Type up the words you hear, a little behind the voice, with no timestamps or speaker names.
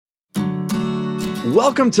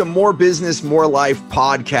Welcome to More Business, More Life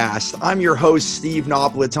podcast. I'm your host, Steve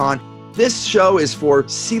Napolitan. This show is for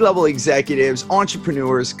C-level executives,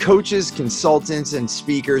 entrepreneurs, coaches, consultants, and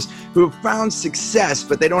speakers who have found success,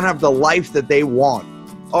 but they don't have the life that they want.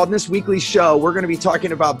 On this weekly show, we're going to be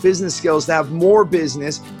talking about business skills to have more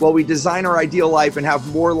business while we design our ideal life and have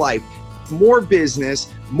more life. More business,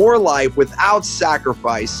 more life without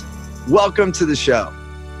sacrifice. Welcome to the show.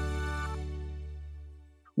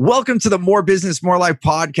 Welcome to the More Business, More Life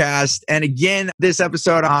podcast. And again, this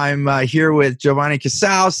episode, I'm here with Giovanni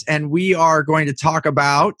Casaus, and we are going to talk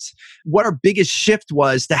about what our biggest shift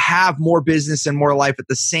was to have more business and more life at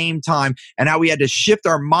the same time, and how we had to shift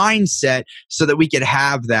our mindset so that we could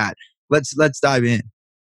have that. Let's dive in.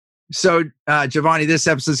 So, Giovanni, this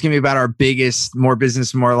episode is going to be about our biggest More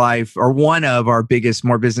Business, More Life, or one of our biggest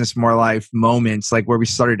More Business, More Life moments, like where we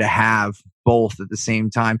started to have both at the same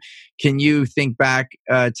time. Can you think back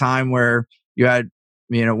a time where you had,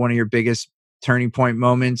 one of your biggest turning point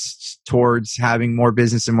moments towards having more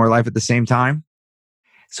business and more life at the same time?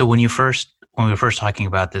 So when we were first talking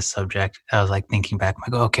about this subject, I was like thinking back,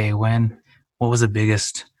 I'm like, okay, what was the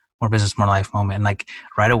biggest More Business, More Life moment? And like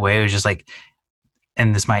right away, it was just like,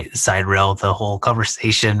 and this might side rail the whole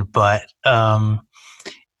conversation, but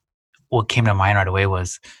what came to mind right away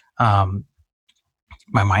was my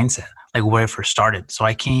mindset, like where I first started. So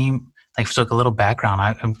I came, so like a little background.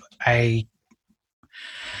 I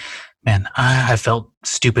felt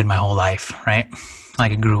stupid my whole life, right?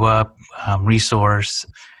 Like I grew up, resource,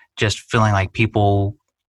 just feeling like people,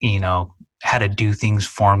 had to do things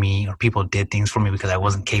for me, or people did things for me because I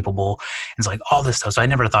wasn't capable. It's like all this stuff. So I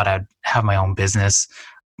never thought I'd have my own business.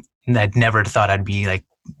 I'd never thought I'd be like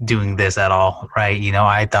doing this at all, right?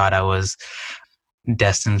 I thought I was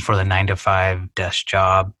destined for the 9-to-5 desk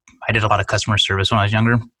job. I did a lot of customer service when I was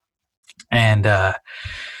younger. And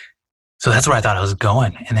so that's where I thought I was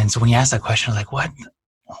going. And then so when you asked that question, I was like, what?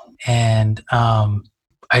 And I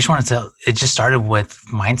just wanted to tell, it just started with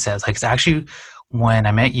mindset. Like it's actually when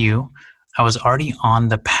I met you, I was already on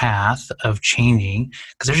the path of changing,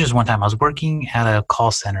 because there's just one time I was working at a call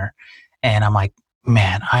center and I'm like,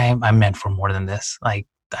 man, I'm meant for more than this. Like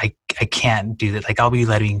I can't do that. Like I'll be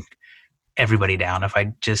letting everybody down if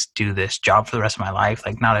I just do this job for the rest of my life,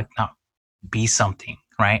 like not be something,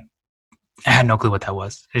 right? I had no clue what that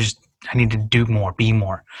was. It's just, I need to do more, be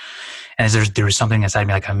more. And there was something inside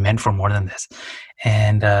me, like I'm meant for more than this.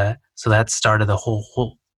 And so that started the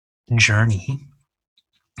whole journey.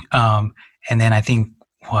 And then I think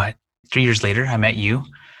 3 years later, I met you,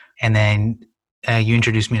 and then you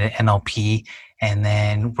introduced me to NLP, and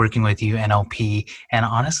then working with you, NLP. And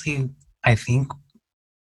honestly, I think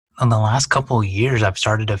in the last couple of years, I've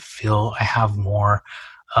started to feel I have more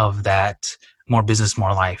of that, more business,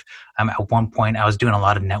 more life. At one point, I was doing a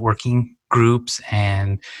lot of networking groups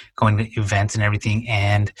and going to events and everything.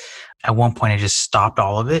 And at one point, I just stopped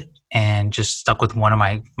all of it and just stuck with one of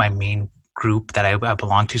my main group that I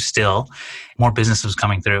belong to still. More business was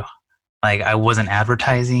coming through. Like I wasn't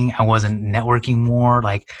advertising, I wasn't networking more.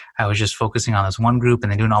 Like I was just focusing on this one group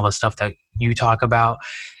and then doing all the stuff that you talk about.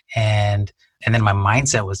 And then my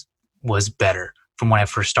mindset was better from when I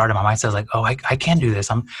first started. My mindset was like, oh, I can do this.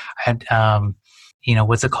 I had,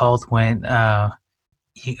 what's it called when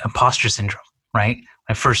imposter syndrome, right? When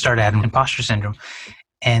I first started, I had imposter syndrome.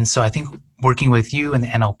 And so I think working with you and the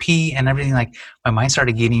NLP and everything, like my mind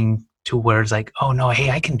started getting to where it's like, oh no, hey,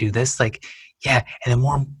 I can do this. Like, yeah. And then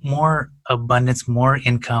more abundance, more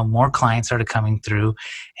income, more clients started coming through.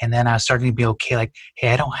 And then I was starting to be okay. Like, hey,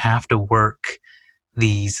 I don't have to work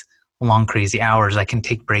these long, crazy hours. I can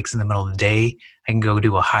take breaks in the middle of the day. I can go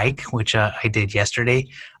do a hike, which I did yesterday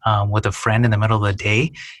with a friend in the middle of the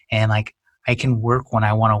day. And like, I can work when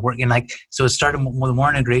I want to work. And like, so it started, more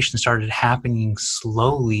integration started happening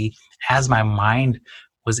slowly as my mind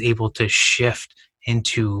was able to shift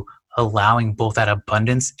into allowing both that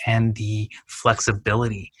abundance and the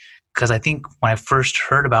flexibility. Because I think when I first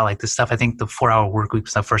heard about like this stuff, I think the 4-hour work week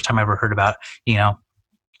was the first time I ever heard about,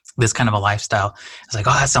 this kind of a lifestyle. I was like,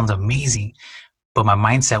 oh, that sounds amazing. But my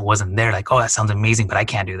mindset wasn't there. Like, oh, that sounds amazing, but I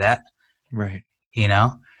can't do that. Right.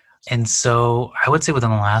 And so I would say within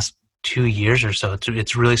the last 2 years or so,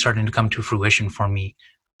 it's really starting to come to fruition for me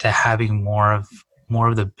to having more of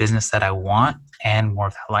the business that I want and more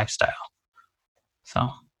of that lifestyle. So,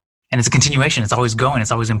 and it's a continuation. It's always going.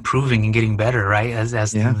 It's always improving and getting better, right? As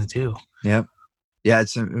things do. Yep. Yeah,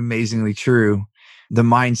 it's amazingly true. The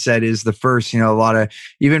mindset is the first, a lot of,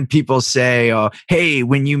 even people say, oh, hey,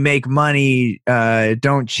 when you make money,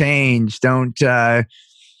 don't change. Don't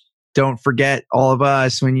forget all of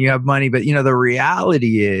us when you have money. But, the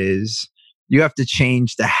reality is You have to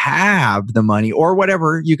change to have the money or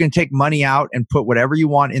whatever. You can take money out and put whatever you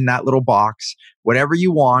want in that little box, whatever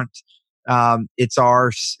you want. It's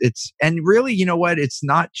ours. And really, you know what? It's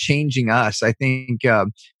not changing us. I think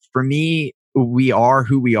for me, we are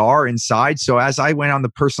who we are inside. So as I went on the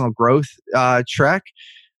personal growth trek,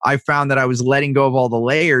 I found that I was letting go of all the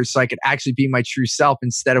layers so I could actually be my true self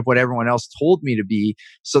instead of what everyone else told me to be.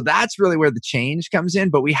 So that's really where the change comes in.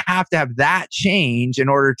 But we have to have that change in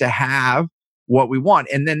order to have what we want.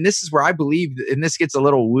 And then this is where I believe, and this gets a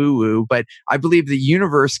little woo-woo, but I believe the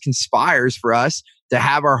universe conspires for us to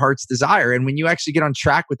have our heart's desire. And when you actually get on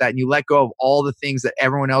track with that and you let go of all the things that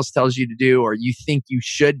everyone else tells you to do or you think you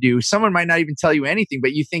should do, someone might not even tell you anything,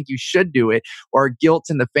 but you think you should do it, or guilt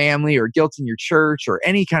in the family or guilt in your church or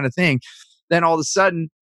any kind of thing, then all of a sudden,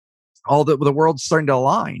 all the world's starting to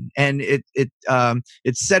align. And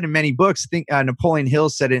it's said in many books. Napoleon Hill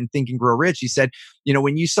said it in Think and Grow Rich. He said,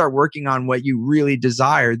 when you start working on what you really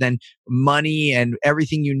desire, then money and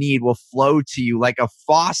everything you need will flow to you like a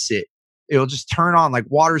faucet. It'll just turn on like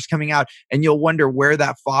water's coming out, and you'll wonder where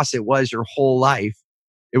that faucet was your whole life.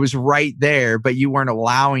 It was right there, but you weren't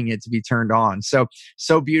allowing it to be turned on. So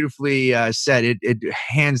beautifully said. It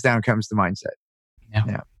hands down comes to mindset.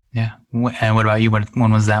 Yeah. And what about you?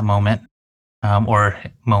 When was that moment, or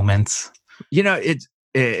moments?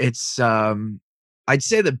 It's I'd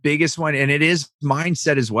say the biggest one, and it is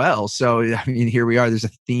mindset as well. So I mean, here we are. There's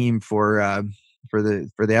a theme for the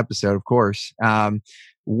episode, of course.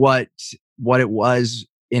 What it was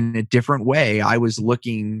in a different way. I was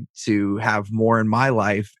looking to have more in my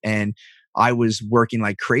life, and I was working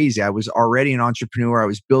like crazy. I was already an entrepreneur. I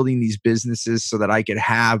was building these businesses so that I could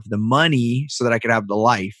have the money, so that I could have the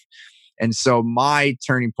life. And so my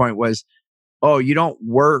turning point was, you don't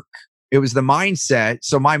work. It was the mindset.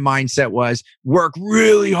 So my mindset was work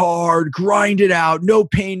really hard, grind it out, no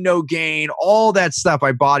pain, no gain, all that stuff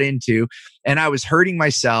I bought into. And I was hurting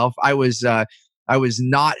myself. I was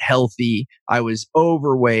not healthy. I was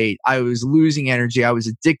overweight. I was losing energy. I was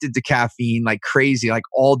addicted to caffeine like crazy, like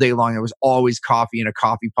all day long. There was always coffee in a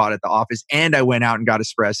coffee pot at the office. And I went out and got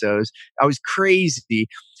espressos. I was crazy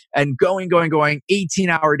and going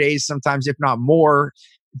 18-hour days, sometimes, if not more,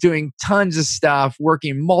 doing tons of stuff,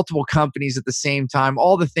 working multiple companies at the same time.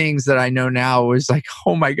 All the things that I know now was like,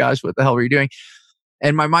 oh my gosh, what the hell were you doing?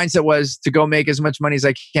 And my mindset was to go make as much money as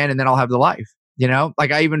I can, and then I'll have the life.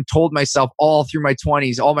 Like I even told myself all through my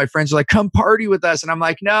 20s, all my friends were like, come party with us. And I'm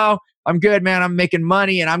like, no, I'm good, man. I'm making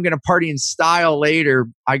money and I'm going to party in style later.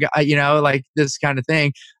 Like this kind of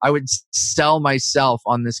thing. I would sell myself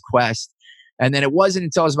on this quest. And then it wasn't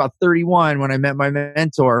until I was about 31 when I met my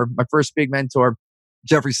mentor, my first big mentor,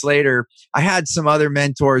 Jeffrey Slater. I had some other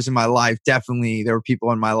mentors in my life. Definitely there were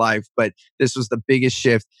people in my life, but this was the biggest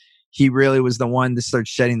shift. He really was the one to start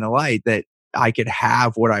shedding the light that I could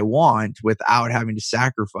have what I want without having to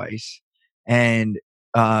sacrifice. And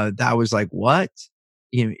that was like, what?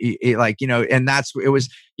 And it was,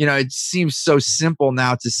 it seems so simple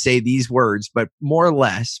now to say these words, but more or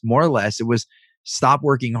less, it was stop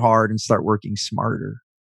working hard and start working smarter.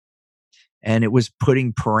 And it was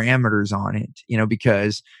putting parameters on it,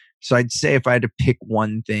 so I'd say if I had to pick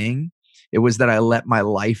one thing, it was that I let my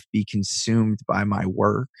life be consumed by my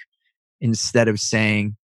work instead of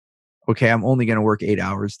saying, okay, I'm only going to work 8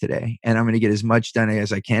 hours today and I'm going to get as much done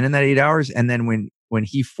as I can in that 8 hours. And then when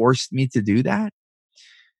he forced me to do that,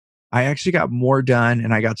 I actually got more done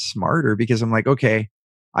and I got smarter because I'm like, okay,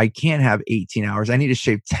 I can't have 18 hours. I need to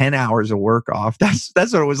shave 10 hours of work off. That's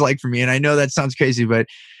what it was like for me. And I know that sounds crazy, but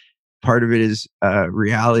part of it is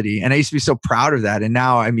reality. And I used to be so proud of that. And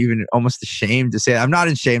now I'm even almost ashamed to say that. I'm not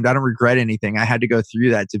ashamed. I don't regret anything. I had to go through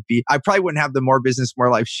that I probably wouldn't have the More Business, More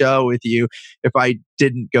Life show with you if I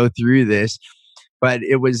didn't go through this. But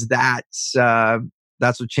it was that's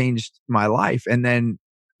what changed my life. And then,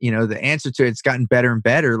 the answer to it's gotten better and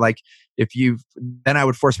better. Like then I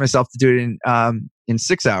would force myself to do it in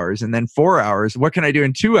 6 hours and then 4 hours. What can I do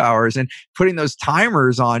in 2 hours? And putting those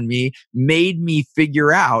timers on me made me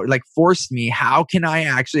figure out, like forced me, how can I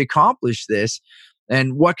actually accomplish this?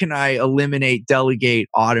 And what can I eliminate, delegate,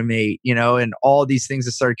 automate, and all these things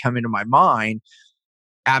that started coming to my mind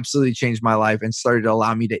absolutely changed my life and started to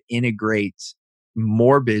allow me to integrate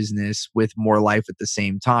more business with more life at the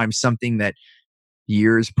same time. Something that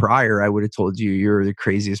years prior, I would have told you you're the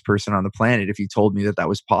craziest person on the planet if you told me that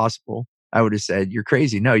was possible. I would have said, you're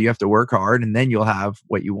crazy. No, you have to work hard and then you'll have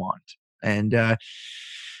what you want. And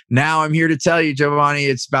now I'm here to tell you, Giovanni,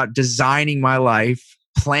 it's about designing my life,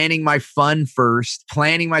 planning my fun first,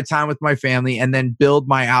 planning my time with my family, and then build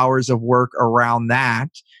my hours of work around that.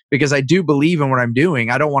 Because I do believe in what I'm doing.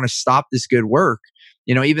 I don't want to stop this good work.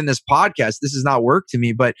 even this podcast, this is not work to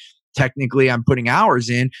me, but technically I'm putting hours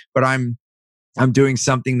in, but I'm doing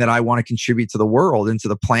something that I want to contribute to the world and to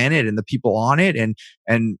the planet and the people on it, and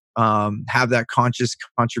have that conscious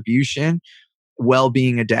contribution, well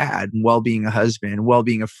being a dad, well being a husband, well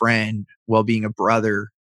being a friend, well being a brother,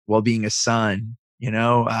 well being a son.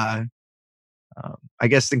 I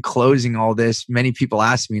guess in closing all this, many people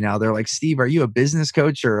ask me now, they're like, Steve, are you a business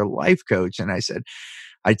coach or a life coach? And I said,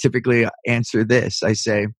 I typically answer this. I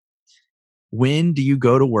say, when do you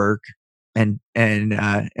go to work and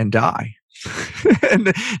die?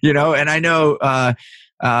 and I know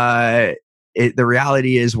the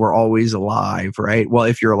reality is we're always alive, right? Well,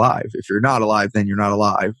 if you're alive. If you're not alive, then you're not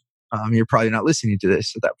alive. You're probably not listening to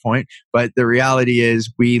this at that point. But the reality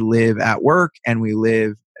is we live at work and we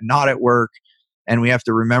live not at work. And we have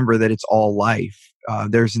to remember that it's all life.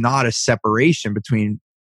 There's not a separation between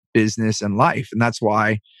business and life. And that's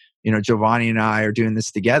why, Giovanni and I are doing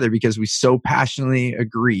this together, because we so passionately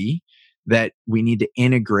agree that we need to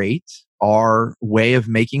integrate our way of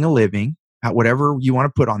making a living, whatever you want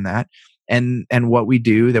to put on that, and what we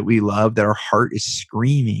do that we love, that our heart is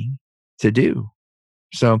screaming to do.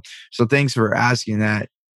 So thanks for asking that.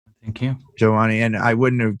 Thank you, Giovanni. And I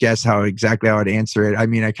wouldn't have guessed exactly how I'd answer it. I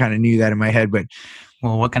mean, I kind of knew that in my head, but.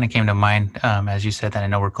 Well, what kind of came to mind as you said that? I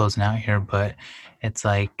know we're closing out here, but it's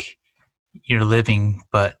like you're living,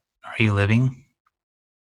 but are you living?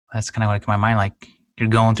 That's kind of what came to my mind. Like you're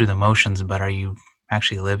going through the motions, but are you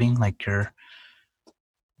actually living? Like you're,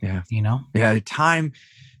 yeah. Yeah. Time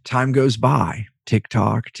goes by. Tick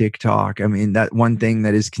tock. I mean, that one thing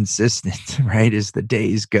that is consistent, right, is the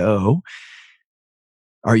days go.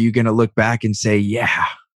 Are you going to look back and say, yeah,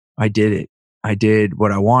 I did it. I did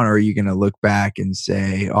what I want? Or are you going to look back and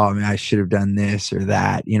say, oh man, I should have done this or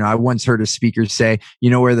that? I once heard a speaker say,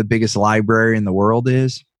 where the biggest library in the world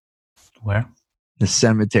is? Where? The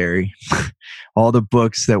cemetery. All the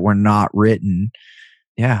books that were not written.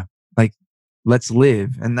 Yeah. Like, let's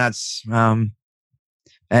live. And that's, and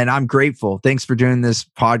I'm grateful. Thanks for doing this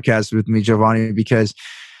podcast with me, Giovanni, because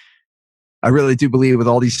I really do believe with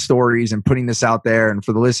all these stories and putting this out there, and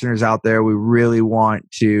for the listeners out there, we really want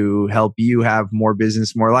to help you have more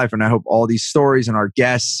business, more life. And I hope all these stories and our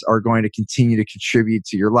guests are going to continue to contribute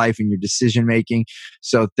to your life and your decision making.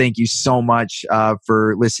 So thank you so much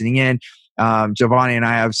for listening in. Giovanni and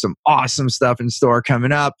I have some awesome stuff in store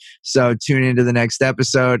coming up. So tune into the next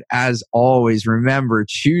episode. As always, remember,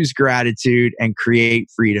 choose gratitude and create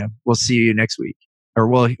freedom. We'll see you next week. Or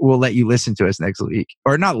we'll let you listen to us next week.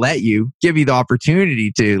 Or not let you, give you the opportunity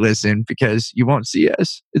to listen, because you won't see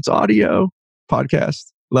us. It's audio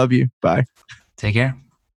podcast. Love you. Bye. Take care.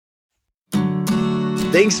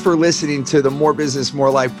 Thanks for listening to the More Business, More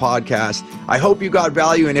Life podcast. I hope you got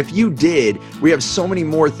value. And if you did, we have so many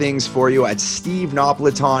more things for you at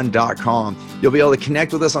stevenapolitan.com. You'll be able to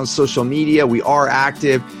connect with us on social media. We are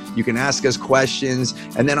active. You can ask us questions.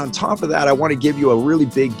 And then on top of that, I want to give you a really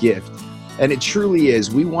big gift. And it truly is.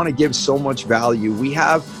 We want to give so much value. We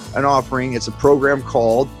have an offering. It's a program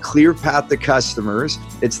called Clear Path to Customers.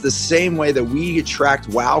 It's the same way that we attract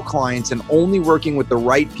wow clients and only working with the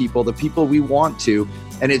right people, the people we want to.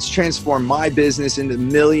 And it's transformed my business into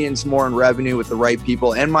millions more in revenue with the right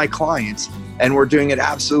people and my clients. And we're doing it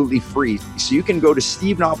absolutely free. So you can go to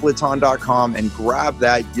stevenapolitan.com and grab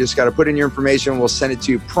that. You just got to put in your information. We'll send it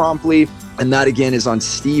to you promptly. And that again is on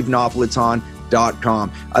stevenapolitan.com.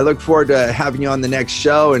 I look forward to having you on the next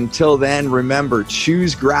show. Until then, remember,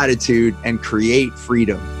 choose gratitude and create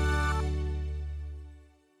freedom.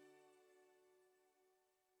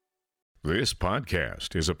 This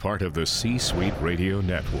podcast is a part of the C-Suite Radio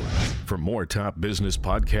Network. For more top business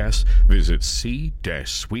podcasts, visit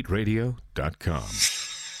c-suiteradio.com.